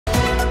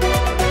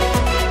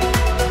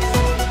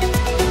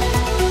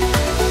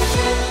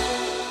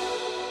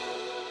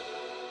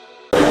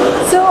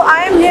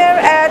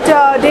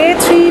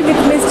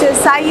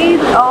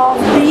Sayeed of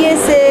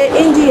Biesse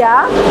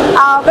India.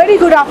 Very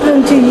good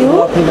afternoon to you.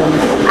 Good afternoon.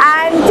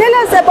 And tell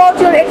us about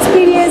your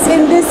experience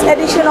in this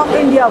edition of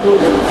IndiaWood.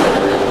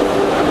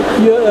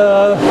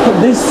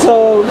 This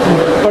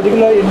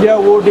particular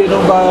IndiaWood,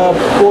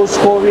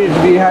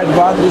 post-COVID, we had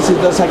one. This is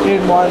the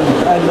second one,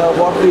 and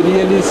what we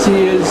really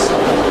see is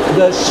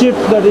the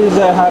shift that is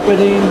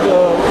happening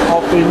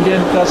of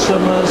Indian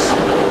customers'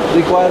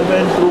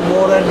 requirement to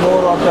more and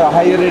more of the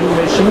higher-end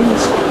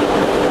machines.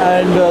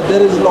 And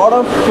there is a lot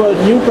of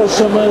new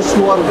customers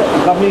who are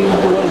coming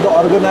towards the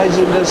organized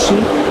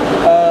industry.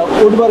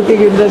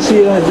 Woodworking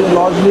industry has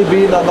largely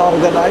been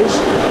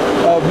unorganized.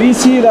 We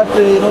see that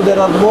there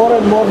are more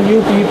and more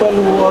new people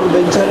who are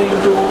venturing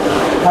to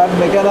have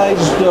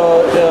mechanized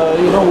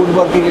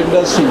woodworking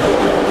industry,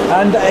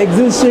 and the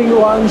existing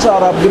ones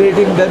are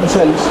upgrading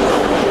themselves.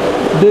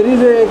 There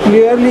is a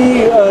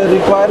clearly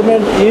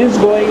requirement is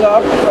going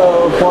up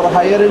for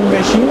higher end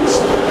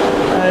machines.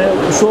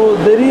 So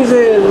there is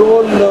a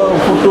role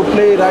to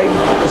play, right,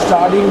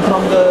 starting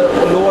from the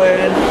low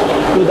end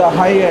to the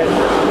high end.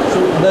 So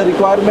the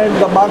requirement,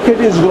 the market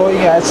is growing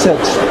as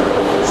such.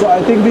 So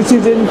I think this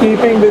is in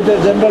keeping with the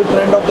general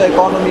trend of the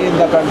economy in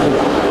the country.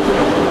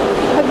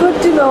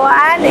 Good to know.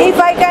 And if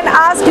I can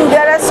ask you,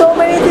 there are so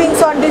many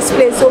things on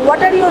display. So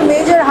what are your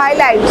major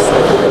highlights?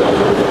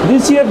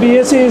 This year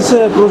BSE is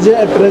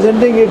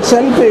presenting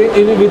itself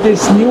with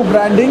its new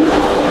branding.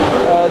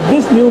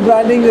 This new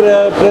branding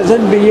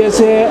presents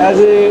BSE as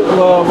a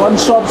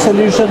one-stop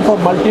solution for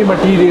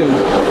multi-material.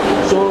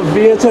 So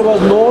BSE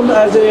was known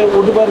as a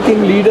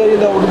woodworking leader in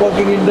the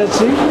woodworking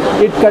industry.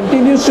 It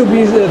continues to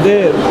be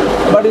there,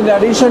 but in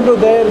addition to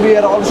there, we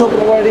are also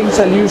providing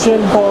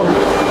solution for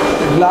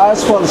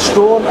glass, for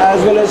stone, as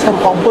well as for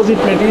composite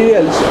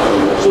materials.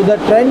 So the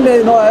trend,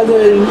 as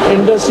the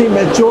industry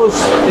matures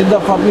in the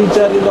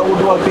furniture, in the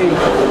woodworking,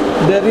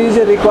 there is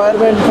a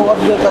requirement for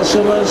the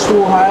customers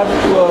to have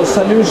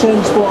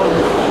solutions for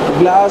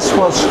glass,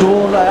 for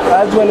stone,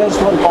 as well as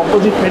for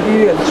composite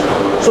materials.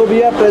 So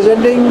we are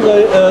presenting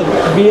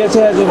BSE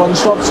as a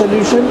one-stop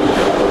solution.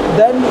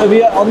 Then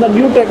we are on the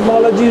new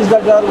technologies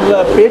that are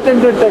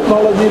patented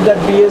technologies that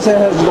BSE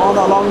has gone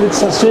along with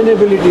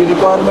sustainability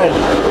requirement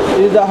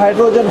is the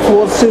hydrogen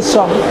force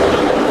system,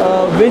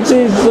 which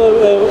is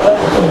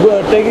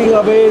taking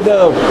away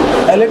the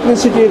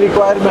electricity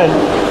requirement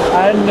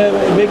and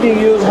making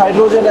use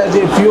hydrogen as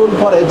a fuel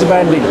for edge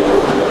banding.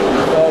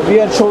 We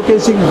are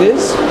showcasing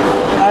this.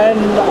 And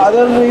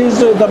other is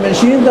the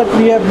machines that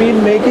we have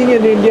been making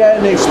in India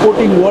and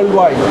exporting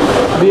worldwide.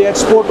 We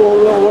export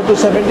over to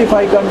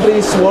 75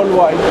 countries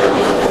worldwide,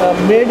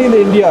 made in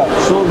India.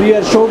 So we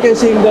are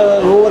showcasing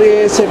the Rover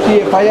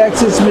ASFT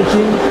 5-axis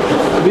machine,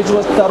 which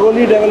was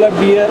thoroughly developed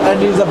here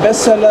and is a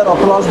bestseller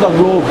across the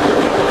globe,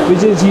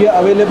 which is here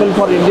available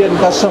for Indian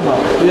customer.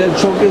 We are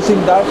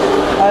showcasing that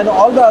and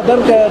all the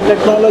other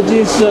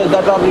technologies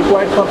that are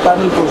required for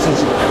panel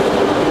processing.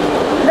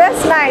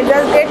 That's nice,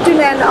 that's great to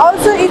know. And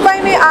also, if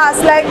I may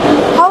ask,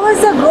 how is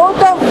the growth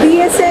of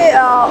BSE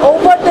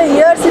over the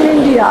years in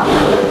India?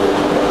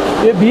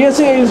 Yeah,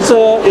 BSE is,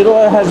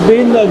 has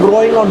been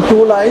growing on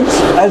two lines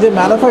as a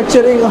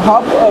manufacturing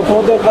hub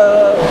for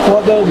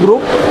the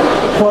group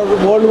for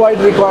worldwide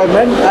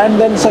requirement, and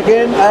then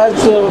second as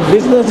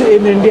business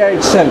in India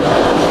itself.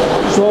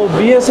 So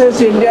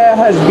BSE India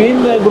has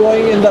been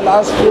growing in the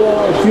last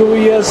few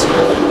years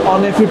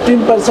on a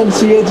 15%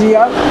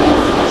 CAGR.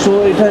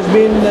 So it has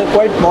been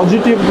quite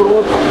positive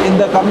growth in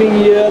the coming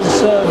years.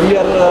 We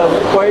are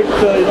quite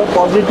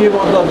positive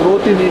on the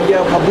growth in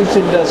India for this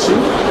industry.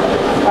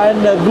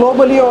 And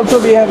globally also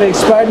we have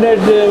expanded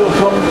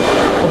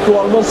to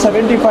almost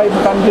 75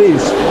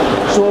 countries.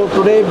 So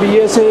today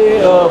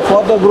BSE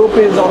for the group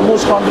is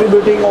almost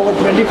contributing over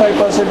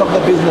 25% of the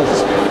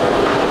business.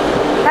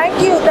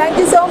 Thank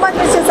you so much,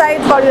 Mr.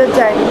 Sayeed, for your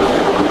time.